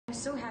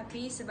so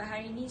happy sebab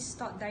hari ni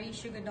stok dari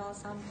Sugardoll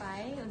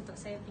sampai untuk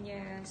saya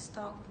punya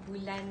stok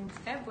bulan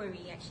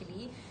February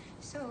actually.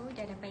 So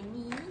dah dapat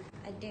ni,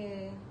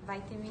 ada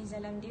vitamins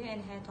dalam dia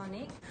and hair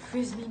tonic.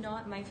 Frizz Me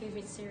Not, my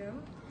favourite serum.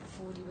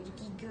 Oh, dia bagi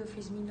 3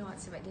 Frizz Me Not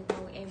sebab dia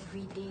tahu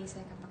everyday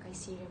saya akan pakai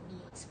serum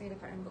ni supaya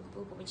dapat rambut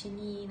kepupuk macam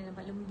ni,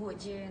 nampak lembut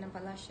je, nampak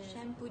luscious.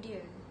 Shampoo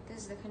dia,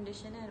 this is the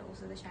conditioner and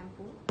also the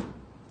shampoo.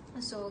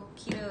 So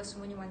kira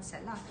semuanya one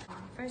set lah.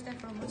 First and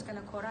foremost,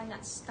 kalau korang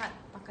nak start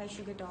pakai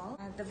Sugardoll,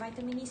 the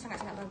vitamin ni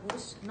sangat-sangat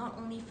bagus, not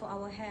only for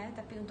our hair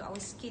tapi untuk our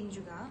skin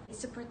juga.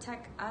 It's to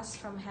protect us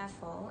from hair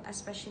fall,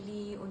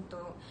 especially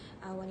untuk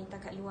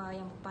wanita kat luar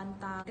yang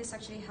berpantang. This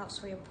actually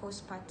helps for your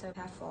postpartum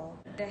hair fall.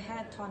 The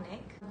hair tonic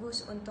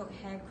bagus untuk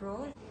hair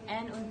growth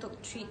and untuk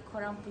treat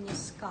korang punya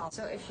scalp.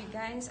 So if you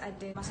guys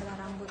ada masalah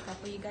rambut ke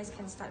apa, you guys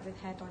can start with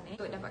hair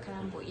tonic untuk dapatkan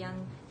rambut yang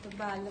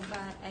tebal,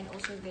 lebat, and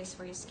also this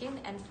for your skin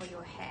and for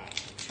your hair.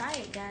 Try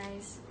it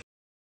guys.